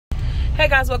Hey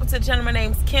guys, welcome to the channel. My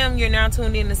name's Kim. You're now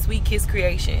tuned in to Sweet Kiss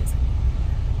Creations.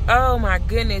 Oh my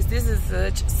goodness, this is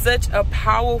such a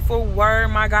powerful word,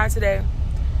 my God, today.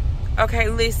 Okay,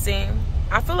 listen,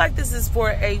 I feel like this is for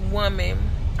a woman.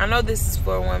 I know this is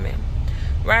for a woman,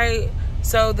 right?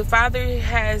 So the Father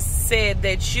has said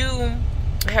that you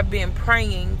have been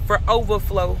praying for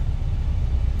overflow.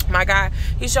 My God,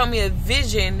 He showed me a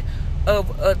vision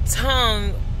of a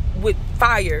tongue with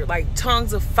fire, like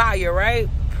tongues of fire, right?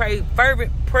 Pray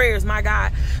fervent prayers, my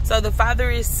God. So the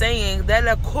Father is saying that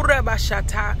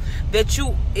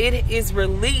it is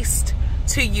released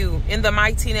to you in the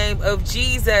mighty name of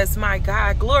Jesus, my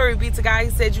God. Glory be to God. He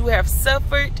said you have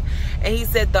suffered, and He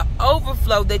said the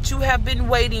overflow that you have been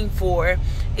waiting for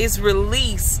is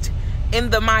released in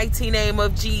the mighty name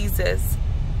of Jesus.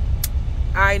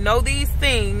 I know these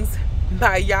things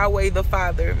by Yahweh the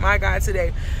Father, my God,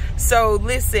 today. So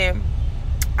listen,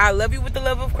 I love you with the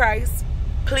love of Christ.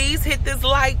 Please hit this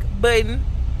like button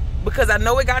because I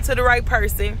know it got to the right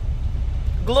person.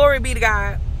 Glory be to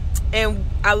God. And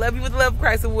I love you with the love of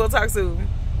Christ, and we'll talk soon.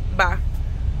 Bye.